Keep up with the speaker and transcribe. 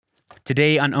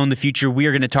Today on Own the Future, we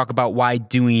are going to talk about why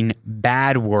doing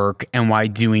bad work and why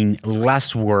doing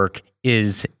less work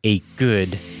is a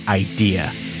good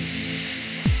idea.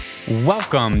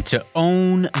 Welcome to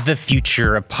Own the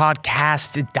Future, a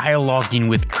podcast dialoguing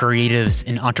with creatives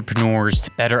and entrepreneurs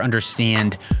to better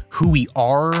understand who we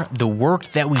are, the work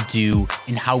that we do,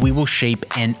 and how we will shape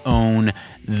and own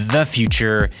the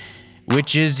future,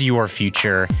 which is your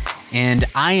future. And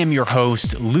I am your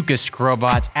host, Lucas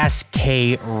Skrobot,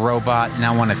 SK Robot, and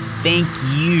I want to thank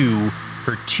you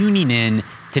for tuning in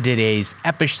to today's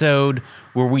episode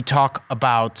where we talk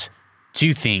about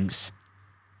two things: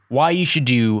 why you should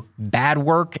do bad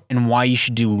work and why you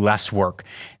should do less work.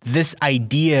 This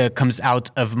idea comes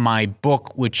out of my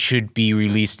book, which should be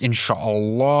released,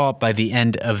 inshallah, by the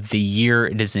end of the year.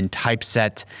 It is in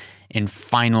typeset and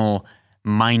final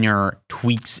minor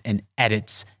tweaks and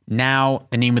edits. Now,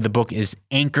 the name of the book is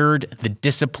Anchored: The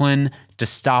Discipline to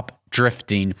Stop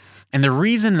Drifting. And the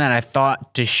reason that I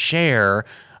thought to share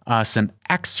some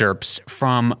excerpts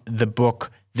from the book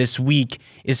this week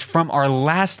is from our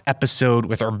last episode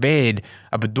with Ubaid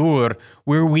Abdur,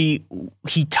 where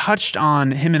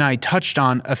him and I touched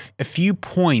on a few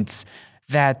points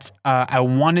that I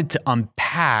wanted to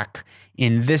unpack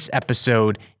in this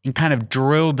episode and kind of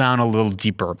drill down a little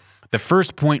deeper. The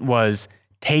first point was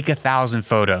take 1,000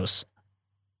 photos.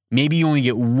 Maybe you only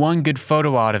get one good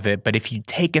photo out of it, but if you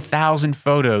take 1,000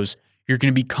 photos, you're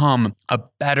going to become a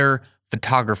better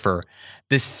photographer.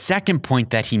 The second point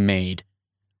that he made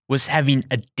was having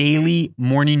a daily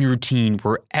morning routine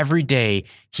where every day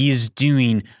he is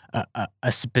doing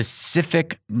a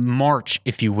specific march,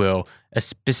 if you will, a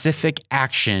specific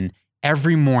action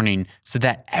every morning, so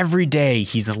that every day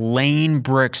he's laying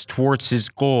bricks towards his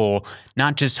goal,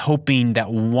 not just hoping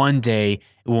that one day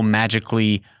it will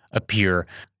magically appear.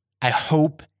 I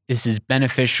hope this is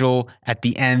beneficial. At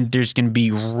the end, there's going to be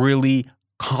really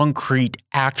concrete,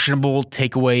 actionable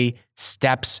takeaway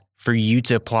steps for you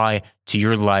to apply to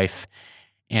your life,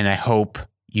 and I hope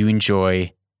you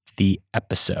enjoy the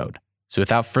episode. So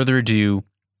without further ado,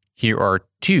 here are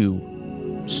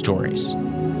two stories.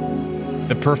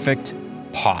 The perfect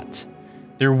pot.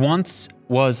 There once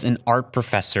was an art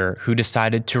professor who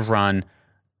decided to run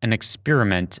an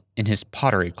experiment in his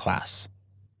pottery class.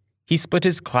 He split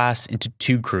his class into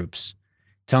two groups,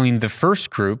 telling the first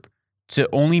group to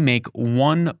only make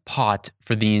one pot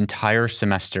for the entire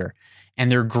semester,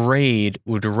 and their grade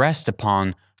would rest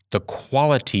upon the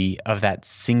quality of that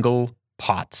single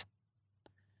pot.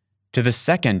 To the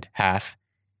second half,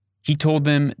 he told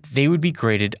them they would be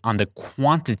graded on the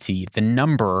quantity, the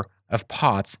number of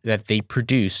pots that they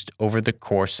produced over the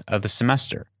course of the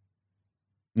semester,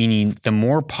 meaning the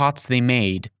more pots they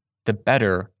made, the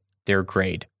better their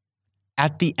grade.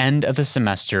 At the end of the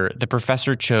semester, the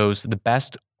professor chose the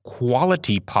best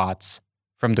quality pots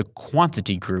from the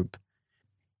quantity group,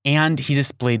 and he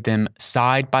displayed them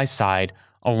side by side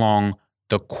along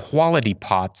the quality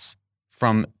pots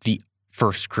from the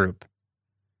first group.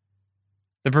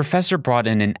 The professor brought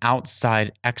in an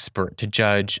outside expert to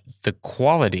judge the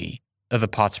quality of the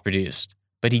pots produced,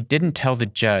 but he didn't tell the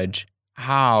judge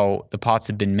how the pots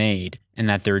had been made and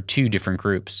that there are two different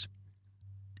groups.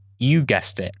 You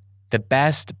guessed it. The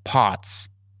best pots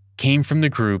came from the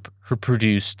group who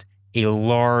produced a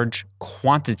large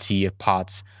quantity of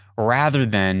pots rather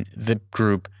than the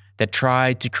group that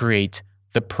tried to create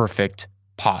the perfect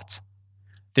pot.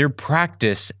 Their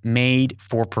practice made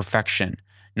for perfection,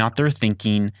 not their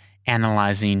thinking,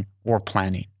 analyzing, or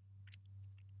planning.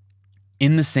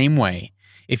 In the same way,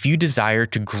 if you desire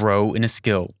to grow in a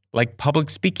skill like public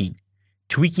speaking,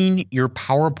 tweaking your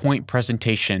PowerPoint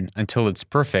presentation until it's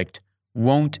perfect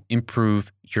won't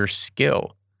improve your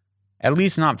skill, at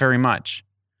least not very much.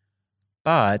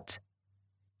 But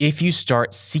if you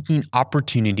start seeking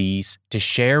opportunities to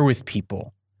share with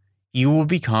people, you will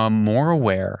become more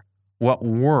aware what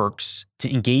works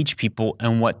to engage people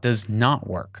and what does not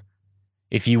work.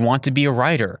 If you want to be a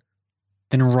writer,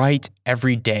 then write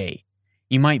every day.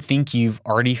 You might think you've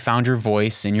already found your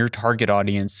voice and your target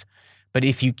audience, but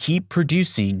if you keep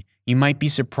producing, you might be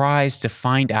surprised to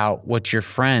find out what your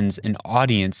friends and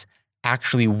audience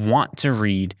actually want to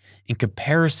read in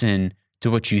comparison to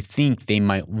what you think they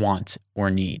might want or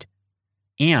need.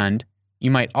 And you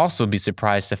might also be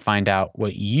surprised to find out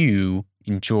what you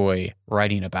enjoy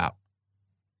writing about.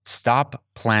 Stop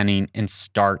planning and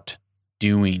start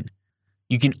doing.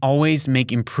 You can always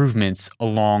make improvements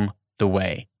along the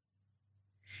way.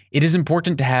 It is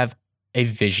important to have a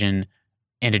vision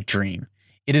and a dream.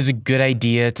 It is a good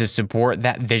idea to support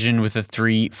that vision with a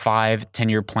 3, 5,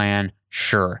 10-year plan,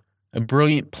 sure. A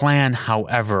brilliant plan,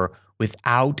 however,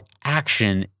 without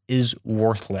action is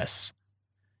worthless.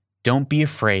 don't be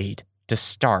afraid to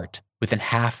start with a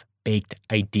half-baked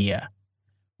idea.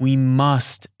 We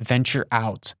must venture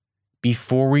out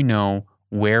before we know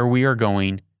where we are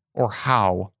going or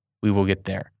how we will get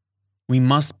there. We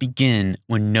must begin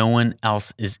when no one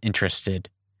else is interested,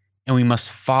 and we must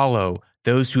follow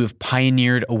those who have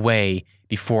pioneered a way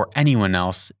before anyone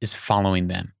else is following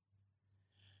them.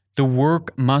 The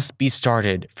work must be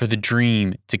started for the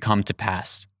dream to come to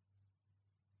pass.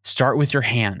 Start with your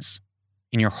hands,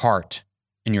 and your heart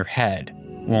and your head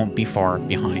won't be far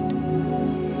behind.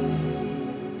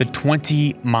 The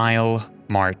 20-mile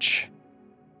march.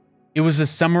 It was the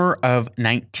summer of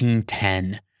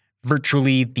 1910.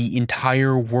 Virtually the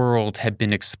entire world had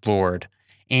been explored,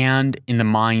 and in the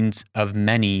minds of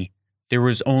many, there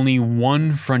was only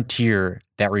one frontier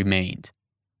that remained: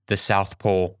 the South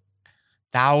Pole.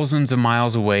 Thousands of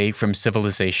miles away from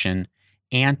civilization,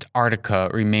 Antarctica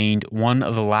remained one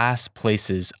of the last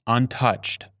places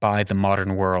untouched by the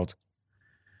modern world.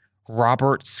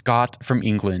 Robert Scott from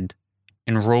England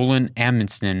and Roland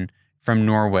Amundsen from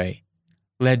Norway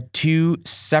led two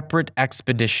separate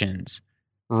expeditions,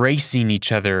 racing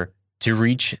each other to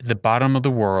reach the bottom of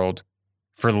the world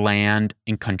for land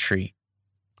and country.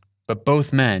 But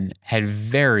both men had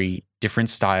very different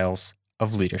styles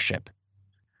of leadership.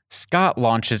 Scott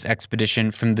launched his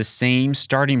expedition from the same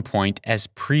starting point as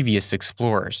previous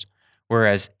explorers,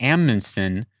 whereas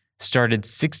Amundsen started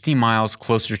 60 miles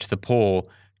closer to the pole,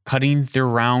 cutting their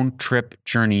round-trip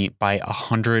journey by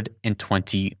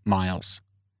 120 miles.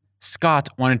 Scott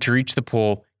wanted to reach the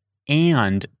pole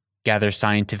and gather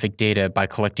scientific data by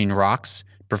collecting rocks,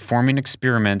 performing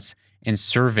experiments, and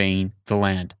surveying the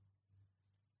land.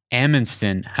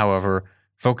 Amundsen, however,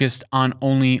 focused on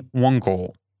only one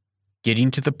goal: getting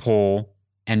to the pole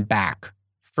and back,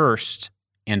 first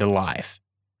and alive.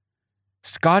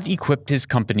 Scott equipped his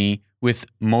company with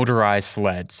motorized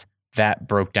sleds that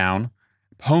broke down,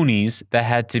 ponies that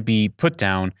had to be put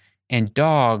down, and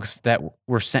dogs that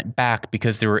were sent back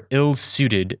because they were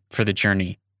ill-suited for the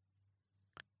journey.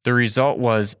 The result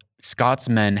was Scott's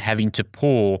men having to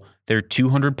pull their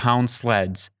 200-pound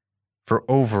sleds for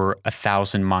over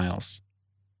 1,000 miles.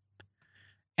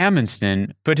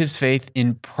 Amundsen put his faith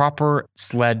in proper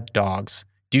sled dogs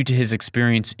due to his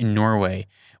experience in Norway,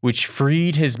 which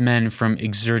freed his men from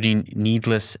exerting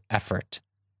needless effort.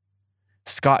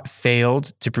 Scott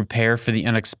failed to prepare for the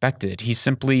unexpected. He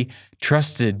simply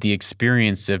trusted the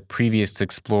experience of previous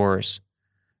explorers,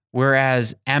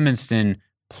 whereas Amundsen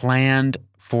planned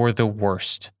for the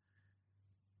worst.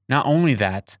 Not only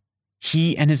that,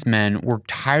 he and his men worked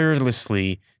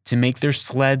tirelessly to make their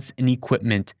sleds and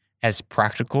equipment as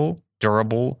practical,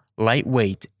 durable,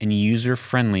 lightweight, and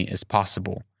user-friendly as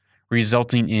possible,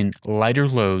 resulting in lighter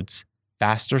loads,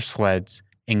 faster sleds,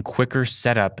 and quicker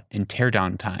setup and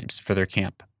teardown times for their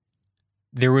camp.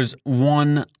 There was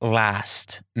one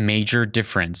last major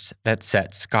difference that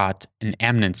set Scott and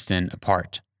Amundsen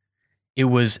apart. It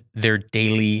was their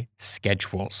daily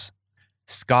schedules.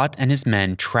 Scott and his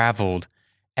men traveled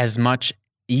as much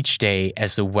each day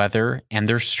as the weather and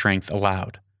their strength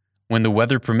allowed. When the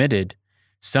weather permitted,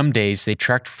 some days they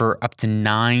trekked for up to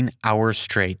 9 hours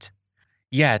straight.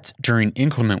 Yet, during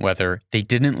inclement weather, they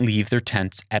didn't leave their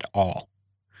tents at all.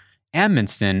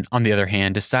 Amundsen, on the other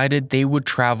hand, decided they would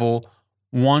travel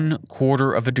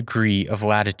 1/4 of a degree of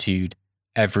latitude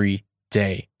every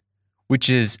day, which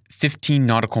is 15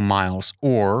 nautical miles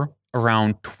or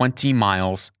around 20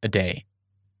 miles a day.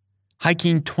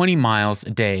 Hiking 20 miles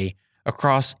a day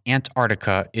across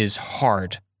Antarctica is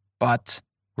hard, but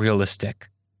realistic.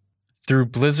 Through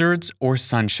blizzards or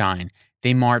sunshine,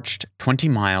 they marched 20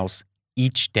 miles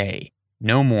each day,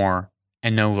 no more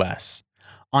and no less.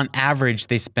 On average,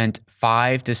 they spent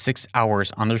 5 to 6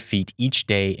 hours on their feet each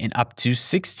day and up to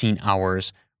 16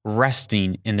 hours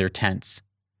resting in their tents.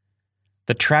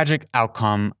 The tragic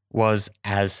outcome was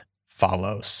as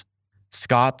follows.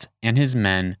 Scott and his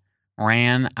men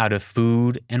ran out of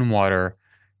food and water,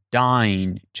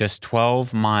 dying just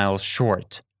 12 miles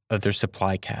short of their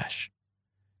supply cache.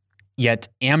 Yet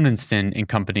Amundsen and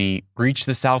company reached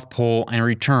the South Pole and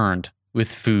returned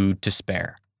with food to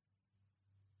spare.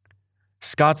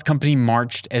 Scott's company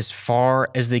marched as far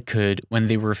as they could when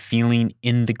they were feeling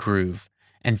in the groove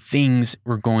and things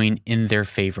were going in their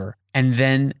favor, and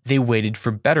then they waited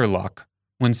for better luck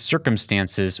when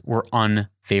circumstances were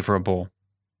unfavorable.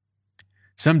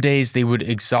 Some days they would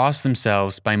exhaust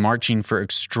themselves by marching for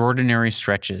extraordinary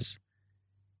stretches,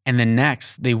 and the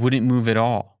next they wouldn't move at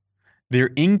all. Their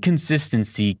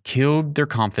inconsistency killed their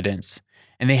confidence,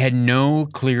 and they had no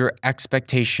clear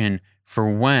expectation for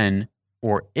when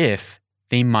or if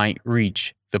they might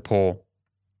reach the pole.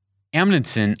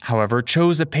 Amundsen, however,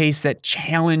 chose a pace that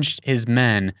challenged his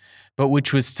men, but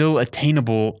which was still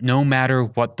attainable no matter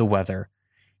what the weather.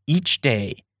 Each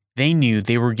day, they knew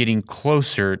they were getting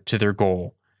closer to their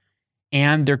goal,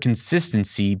 and their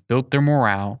consistency built their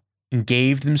morale and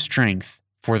gave them strength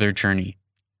for their journey.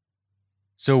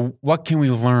 So, what can we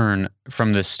learn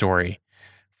from this story?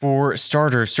 For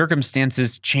starters,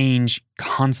 circumstances change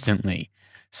constantly.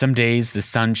 Some days the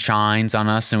sun shines on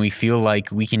us and we feel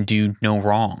like we can do no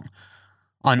wrong.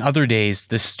 On other days,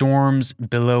 the storms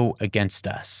billow against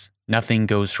us. Nothing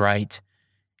goes right,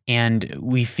 and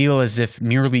we feel as if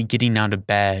merely getting out of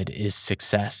bed is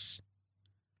success.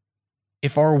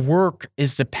 If our work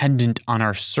is dependent on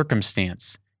our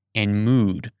circumstance and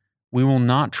mood, we will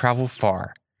not travel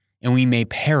far, and we may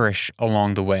perish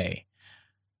along the way.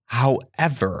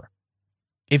 However,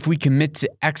 if we commit to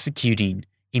executing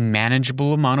a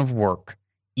manageable amount of work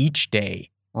each day,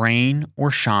 rain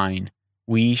or shine,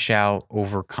 we shall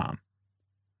overcome.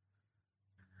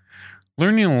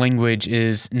 Learning a language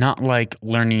is not like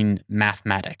learning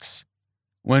mathematics.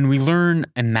 When we learn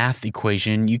a math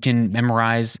equation, you can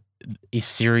memorize a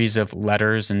series of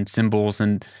letters and symbols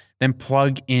and then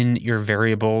plug in your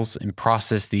variables and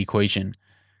process the equation.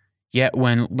 Yet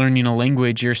when learning a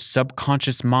language, your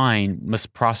subconscious mind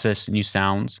must process new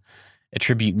sounds,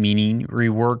 attribute meaning,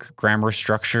 rework grammar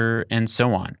structure, and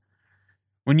so on.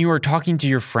 When you are talking to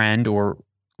your friend or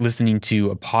listening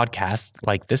to a podcast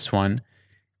like this one,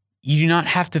 you do not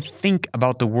have to think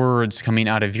about the words coming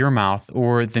out of your mouth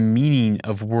or the meaning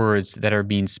of words that are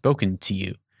being spoken to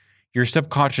you. Your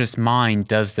subconscious mind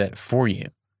does that for you.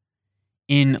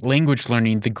 In language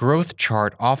learning, the growth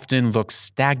chart often looks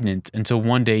stagnant until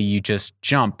one day you just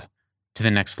jump to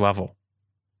the next level.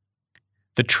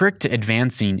 The trick to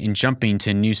advancing and jumping to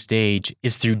a new stage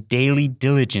is through daily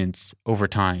diligence over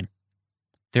time.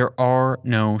 There are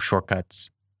no shortcuts.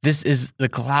 This is the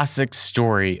classic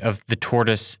story of the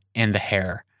tortoise and the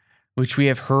hare, which we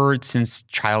have heard since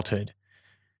childhood.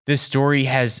 This story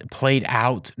has played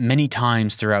out many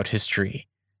times throughout history,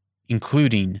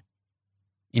 including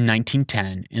in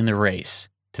 1910 in the race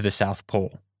to the South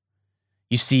Pole.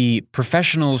 You see,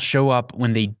 professionals show up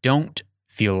when they don't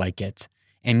feel like it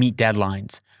and meet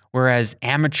deadlines, whereas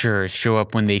amateurs show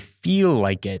up when they feel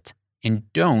like it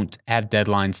and don't have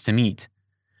deadlines to meet.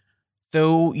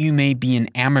 Though you may be an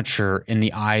amateur in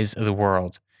the eyes of the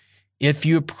world, if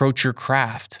you approach your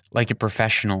craft like a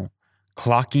professional,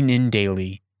 clocking in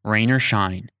daily, rain or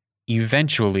shine,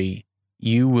 eventually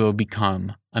you will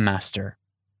become a master.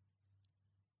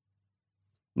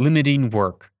 Limiting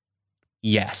work.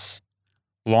 Yes,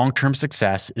 long-term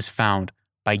success is found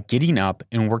by getting up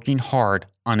and working hard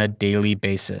on a daily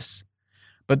basis.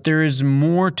 But there is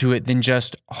more to it than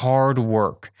just hard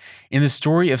work. In the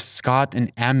story of Scott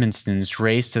and Amundsen's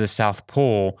race to the South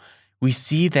Pole, we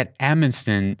see that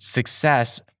Amundsen's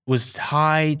success was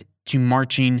tied to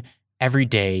marching every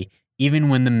day, even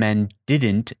when the men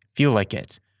didn't feel like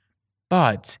it.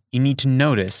 But you need to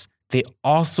notice they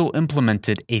also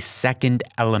implemented a second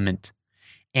element.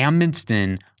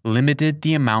 Amundsen limited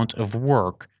the amount of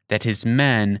work that his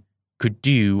men could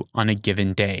do on a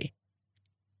given day.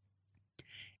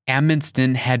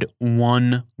 Amundsen had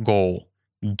one goal: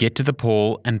 get to the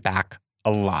pole and back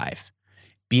alive.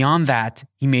 Beyond that,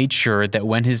 he made sure that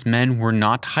when his men were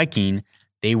not hiking,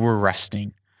 they were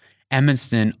resting.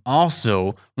 Amundsen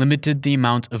also limited the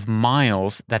amount of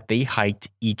miles that they hiked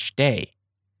each day.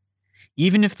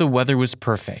 Even if the weather was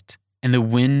perfect and the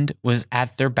wind was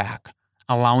at their back,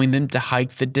 allowing them to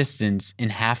hike the distance in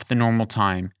half the normal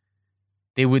time,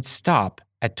 they would stop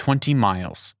at 20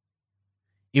 miles.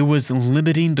 It was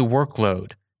limiting the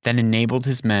workload that enabled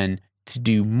his men to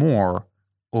do more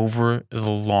over the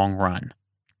long run.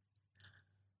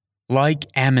 Like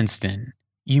Amundsen,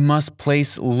 you must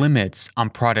place limits on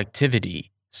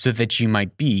productivity so that you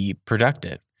might be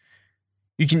productive.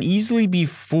 You can easily be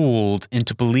fooled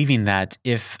into believing that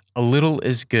if a little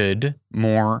is good,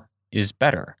 more is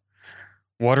better.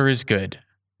 Water is good,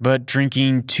 but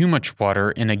drinking too much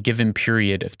water in a given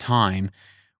period of time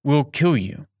will kill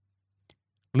you.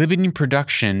 Limiting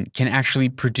production can actually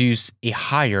produce a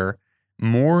higher,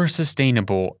 more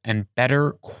sustainable, and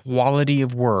better quality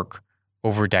of work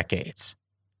over decades.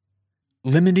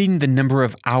 Limiting the number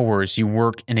of hours you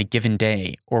work in a given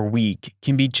day or week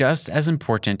can be just as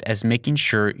important as making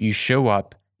sure you show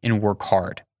up and work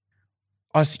hard.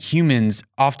 Us humans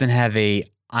often have a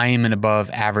 "I am an above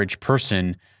average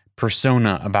person"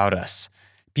 persona about us.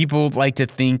 People like to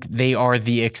think they are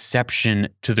the exception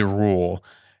to the rule,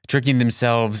 tricking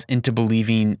themselves into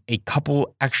believing a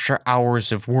couple extra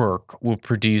hours of work will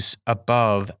produce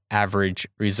above average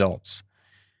results.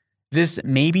 This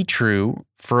may be true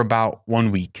for about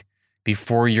 1 week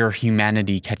before your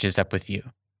humanity catches up with you.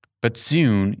 But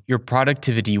soon, your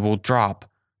productivity will drop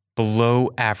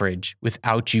below average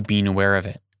without you being aware of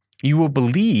it. You will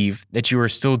believe that you are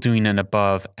still doing an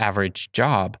above average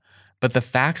job, but the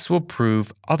facts will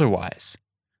prove otherwise.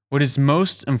 What is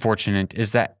most unfortunate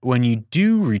is that when you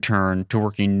do return to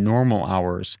working normal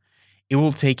hours, it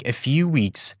will take a few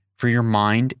weeks for your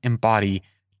mind and body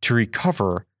to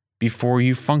recover before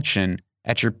you function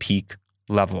at your peak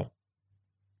level.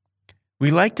 We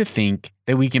like to think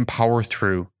that we can power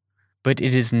through, but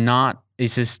it is not a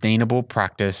sustainable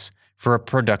practice for a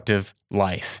productive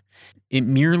life. It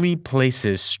merely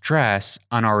places stress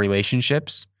on our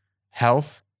relationships,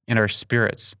 health, and our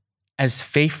spirits. As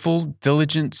faithful,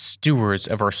 diligent stewards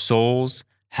of our souls,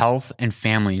 health, and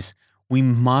families, we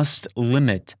must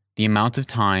limit the amount of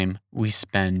time we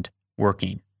spend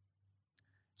working.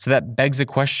 So that begs the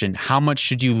question, how much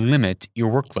should you limit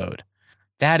your workload?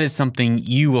 That is something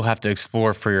you will have to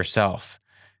explore for yourself.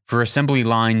 For assembly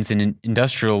lines and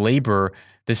industrial labor,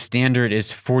 the standard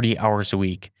is 40 hours a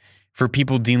week. For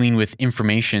people dealing with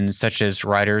information such as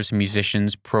writers,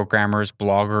 musicians, programmers,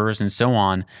 bloggers, and so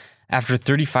on, after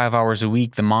 35 hours a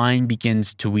week, the mind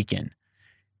begins to weaken.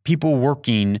 People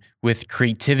working with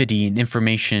creativity and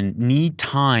information need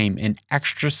time and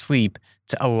extra sleep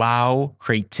to allow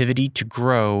creativity to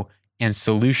grow and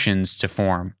solutions to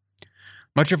form.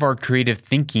 Much of our creative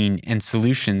thinking and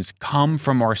solutions come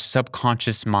from our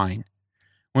subconscious mind.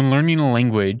 When learning a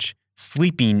language,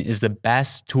 sleeping is the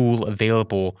best tool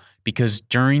available because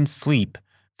during sleep,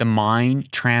 the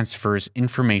mind transfers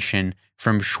information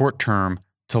from short-term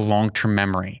to long-term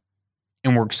memory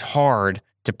and works hard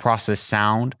to process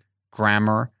sound,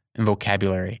 grammar, and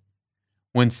vocabulary.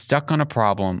 When stuck on a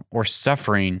problem or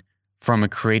suffering from a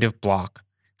creative block,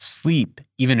 sleep,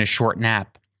 even a short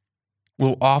nap,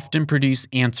 will often produce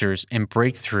answers and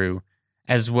breakthrough,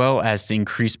 as well as to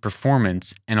increase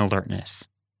performance and alertness.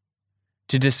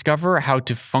 To discover how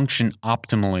to function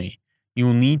optimally, you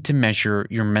will need to measure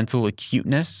your mental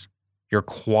acuteness, your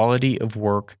quality of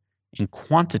work, and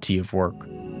quantity of work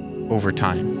over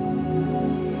time.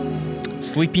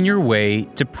 Sleeping your way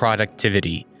to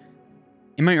productivity.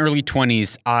 In my early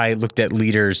 20s, I looked at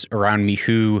leaders around me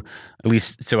who, at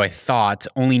least so I thought,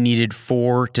 only needed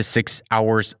 4 to 6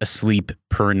 hours of sleep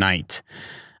per night.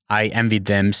 I envied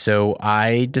them, so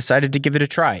I decided to give it a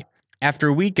try. After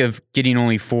a week of getting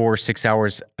only 4 or 6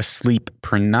 hours of sleep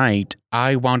per night,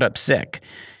 I wound up sick,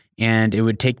 and it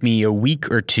would take me a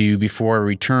week or two before I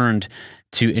returned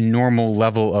to a normal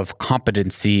level of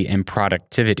competency and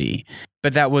productivity.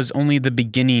 But that was only the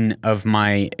beginning of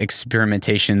my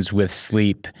experimentations with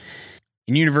sleep.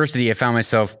 In university, I found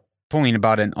myself pulling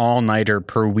about an all-nighter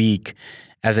per week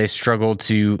as I struggled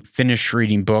to finish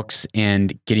reading books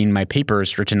and getting my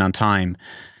papers written on time.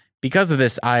 Because of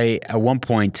this, I, at one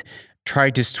point,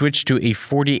 tried to switch to a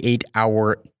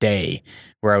 48-hour day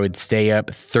where I would stay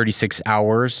up 36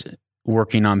 hours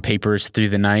working on papers through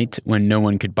the night when no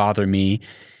one could bother me,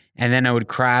 and then I would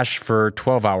crash for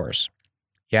 12 hours.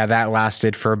 Yeah, that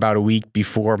lasted for about a week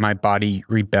before my body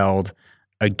rebelled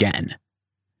again.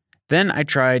 Then I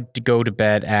tried to go to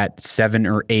bed at 7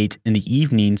 or 8 in the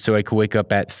evening so I could wake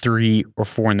up at 3 or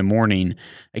 4 in the morning,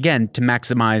 again, to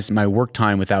maximize my work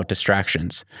time without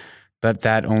distractions. But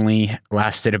that only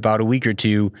lasted about a week or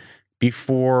two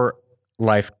before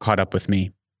life caught up with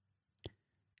me.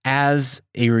 As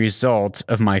a result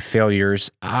of my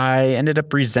failures, I ended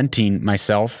up resenting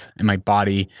myself and my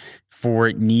body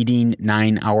for needing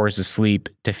 9 hours of sleep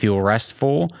to feel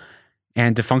restful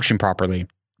and to function properly.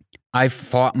 I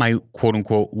fought my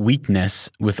quote-unquote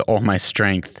weakness with all my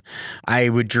strength. I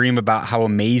would dream about how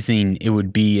amazing it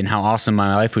would be and how awesome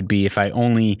my life would be if I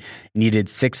only needed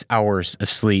 6 hours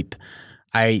of sleep.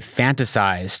 I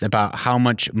fantasized about how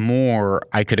much more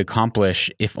I could accomplish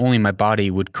if only my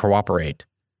body would cooperate.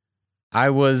 I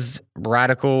was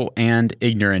radical and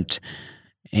ignorant,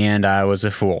 and I was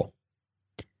a fool.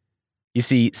 You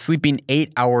see, sleeping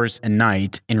 8 hours a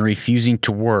night and refusing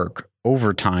to work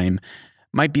overtime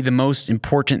might be the most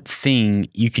important thing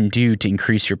you can do to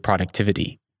increase your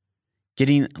productivity.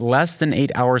 Getting less than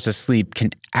 8 hours of sleep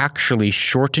can actually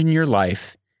shorten your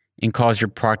life and cause your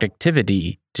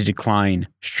productivity to decline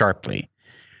sharply.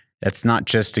 That's not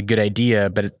just a good idea,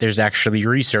 but there's actually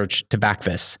research to back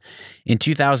this. In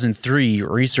 2003,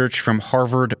 research from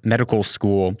Harvard Medical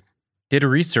School did a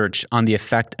research on the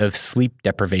effect of sleep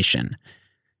deprivation.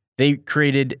 They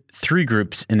created 3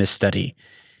 groups in this study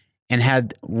and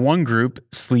had one group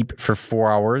sleep for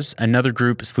 4 hours, another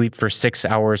group sleep for 6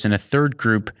 hours, and a third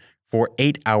group for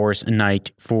 8 hours a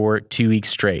night for 2 weeks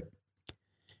straight.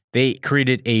 They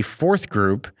created a fourth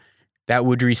group that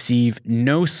would receive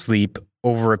no sleep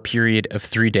over a period of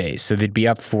 3 days. So they'd be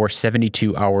up for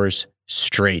 72 hours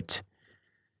straight.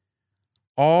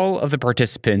 All of the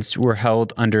participants were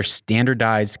held under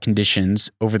standardized conditions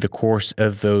over the course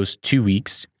of those 2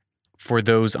 weeks for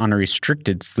those on a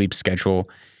restricted sleep schedule,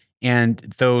 and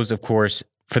those, of course,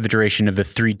 for the duration of the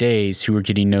 3 days who were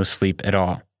getting no sleep at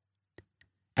all.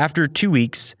 After 2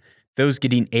 weeks, those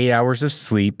getting 8 hours of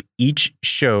sleep each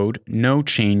showed no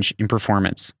change in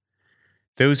performance.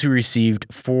 Those who received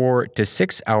 4 to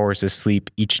 6 hours of sleep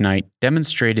each night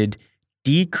demonstrated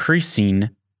decreasing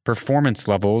performance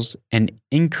levels and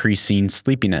increasing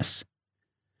sleepiness.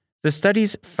 The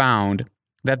studies found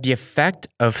that the effect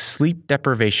of sleep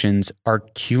deprivations are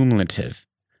cumulative.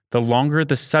 The longer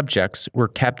the subjects were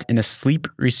kept in a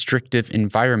sleep-restrictive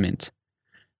environment,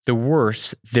 the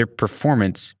worse their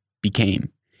performance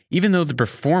became. Even though the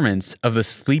performance of the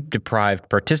sleep-deprived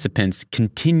participants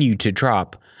continued to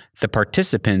drop, the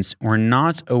participants were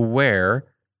not aware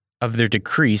of their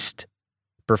decreased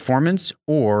performance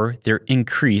or their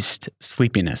increased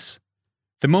sleepiness.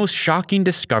 The most shocking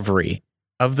discovery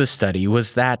of the study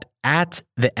was that at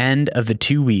the end of the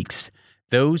 2 weeks,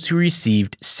 those who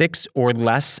received 6 or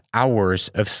less hours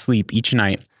of sleep each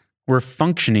night were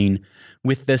functioning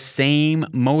with the same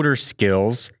motor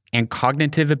skills and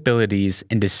cognitive abilities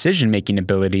and decision-making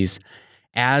abilities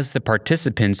as the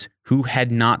participants who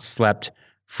had not slept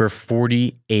for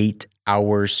 48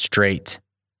 hours straight.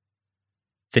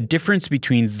 The difference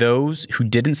between those who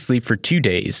didn't sleep for 2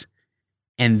 days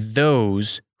and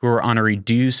those who are on a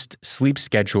reduced sleep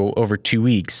schedule over 2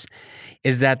 weeks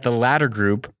is that the latter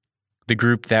group, the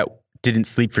group that didn't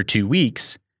sleep for 2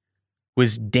 weeks,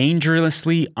 was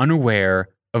dangerously unaware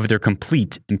of their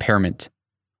complete impairment,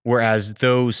 whereas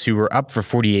those who were up for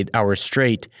 48 hours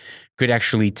straight could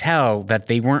actually tell that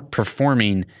they weren't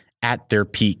performing at their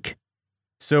peak.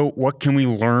 So what can we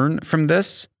learn from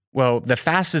this? Well, the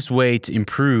fastest way to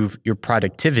improve your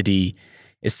productivity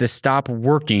is to stop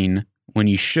working when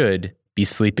you should be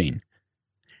sleeping.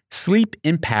 Sleep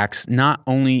impacts not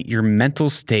only your mental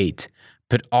state,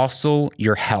 but also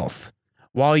your health.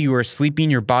 While you are sleeping,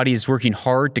 your body is working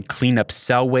hard to clean up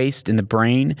cell waste in the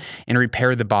brain and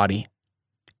repair the body.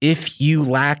 If you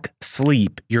lack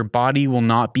sleep, your body will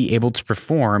not be able to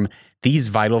perform these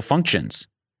vital functions.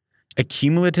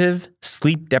 Accumulative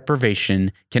sleep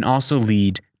deprivation can also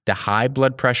lead to high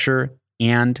blood pressure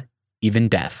and even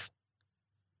death.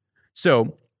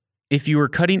 So, if you are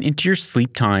cutting into your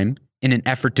sleep time in an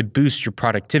effort to boost your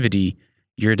productivity,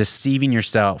 you're deceiving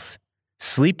yourself.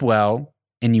 Sleep well,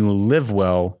 and you will live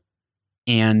well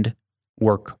and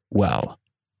work well.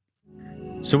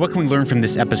 So what can we learn from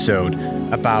this episode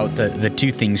about the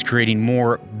two things, creating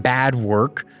more bad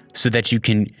work so that you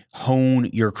can hone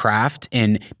your craft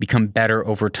and become better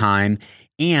over time,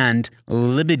 and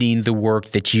limiting the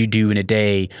work that you do in a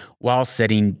day while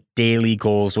setting daily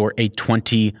goals or a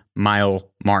 20-mile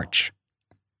march?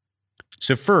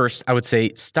 So first, I would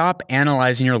say stop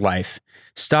analyzing your life.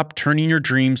 Stop turning your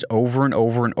dreams over and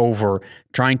over and over,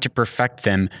 trying to perfect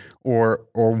them or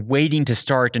waiting to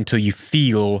start until you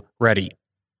feel ready.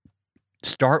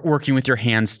 Start working with your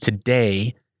hands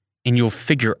today, and you'll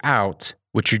figure out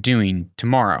what you're doing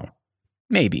tomorrow.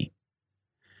 Maybe.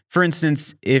 For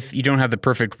instance, if you don't have the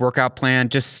perfect workout plan,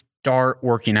 just start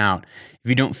working out. If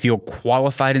you don't feel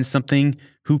qualified in something,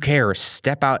 who cares?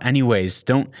 Step out anyways.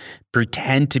 Don't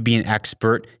pretend to be an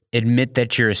expert. Admit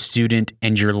that you're a student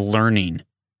and you're learning.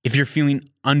 If you're feeling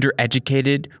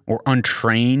undereducated or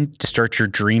untrained to start your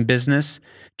dream business,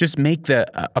 just make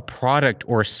a product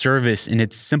or a service in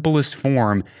its simplest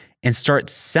form and start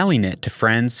selling it to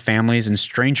friends, families, and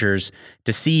strangers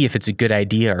to see if it's a good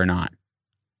idea or not.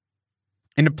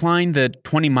 In applying the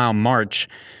 20-mile march,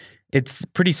 it's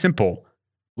pretty simple.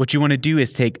 What you want to do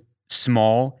is take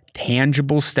small,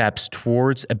 tangible steps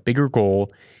towards a bigger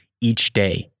goal each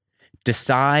day.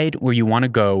 Decide where you want to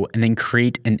go and then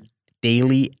create an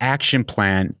daily action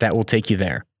plan that will take you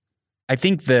there. I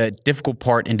think the difficult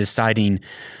part in deciding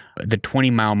the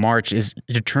 20-mile march is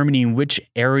determining which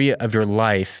area of your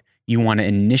life you want to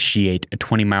initiate a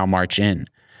 20-mile march in.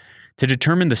 To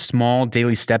determine the small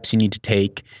daily steps you need to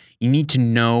take, you need to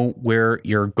know where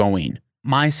you're going.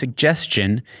 My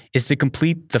suggestion is to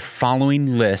complete the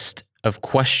following list of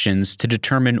questions to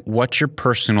determine what your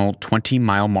personal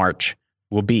 20-mile march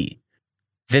will be.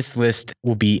 This list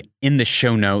will be in the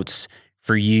show notes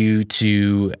for you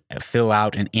to fill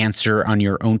out and answer on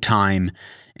your own time,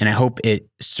 and I hope it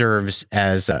serves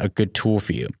as a good tool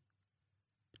for you.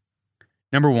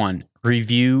 Number 1,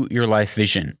 review your life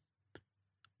vision.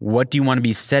 What do you want to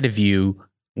be said of you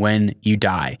when you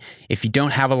die. If you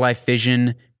don't have a life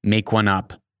vision, make one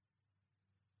up.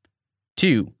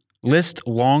 2, list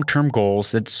long-term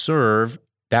goals that serve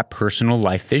that personal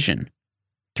life vision.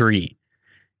 3,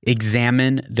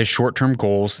 examine the short-term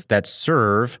goals that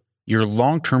serve your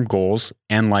long-term goals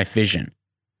and life vision.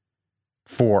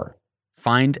 4,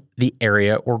 find the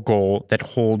area or goal that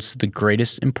holds the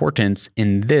greatest importance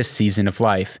in this season of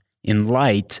life in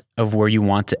light of where you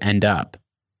want to end up.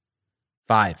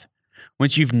 5,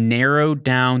 once you've narrowed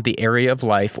down the area of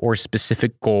life or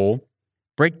specific goal,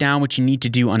 break down what you need to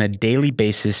do on a daily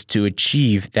basis to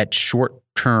achieve that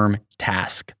short-term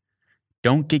task.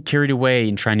 Don't get carried away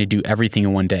in trying to do everything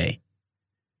in one day.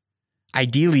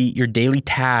 Ideally, your daily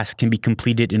task can be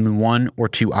completed in 1 or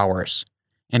 2 hours.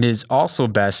 And it is also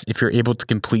best if you're able to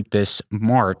complete this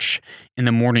march in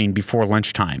the morning before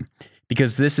lunchtime,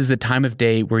 because this is the time of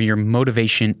day where your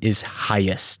motivation is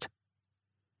highest.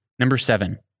 Number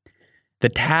 7, the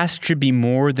task should be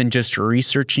more than just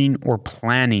researching or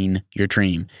planning your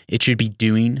dream. It should be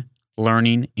doing,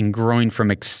 learning, and growing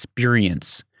from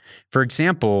experience. For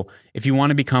example, if you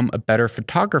want to become a better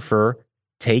photographer,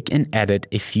 take and edit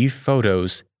a few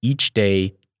photos each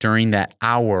day during that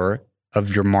hour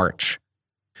of your march.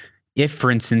 If,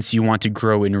 for instance, you want to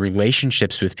grow in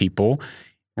relationships with people,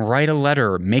 write a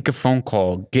letter, make a phone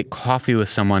call, get coffee with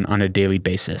someone on a daily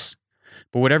basis.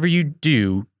 But whatever you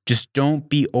do, just don't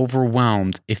be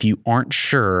overwhelmed if you aren't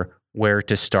sure where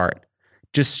to start.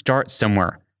 Just start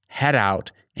somewhere. Head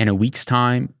out. In a week's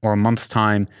time or a month's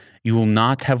time, you will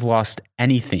not have lost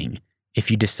anything if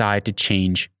you decide to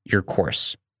change your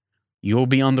course. You'll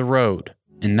be on the road,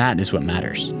 and that is what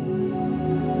matters.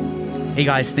 Hey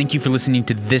guys, thank you for listening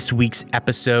to this week's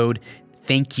episode.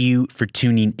 Thank you for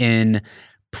tuning in.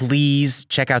 Please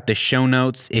check out the show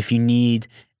notes if you need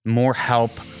more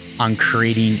help on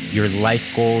creating your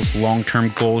life goals,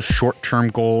 long-term goals, short-term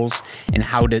goals, and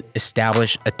how to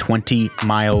establish a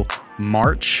 20-mile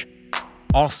march.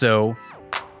 Also,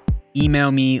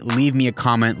 email me, leave me a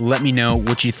comment, let me know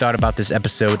what you thought about this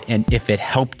episode and if it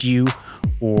helped you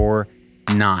or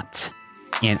not.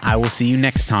 And I will see you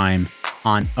next time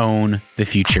on Own the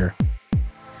Future.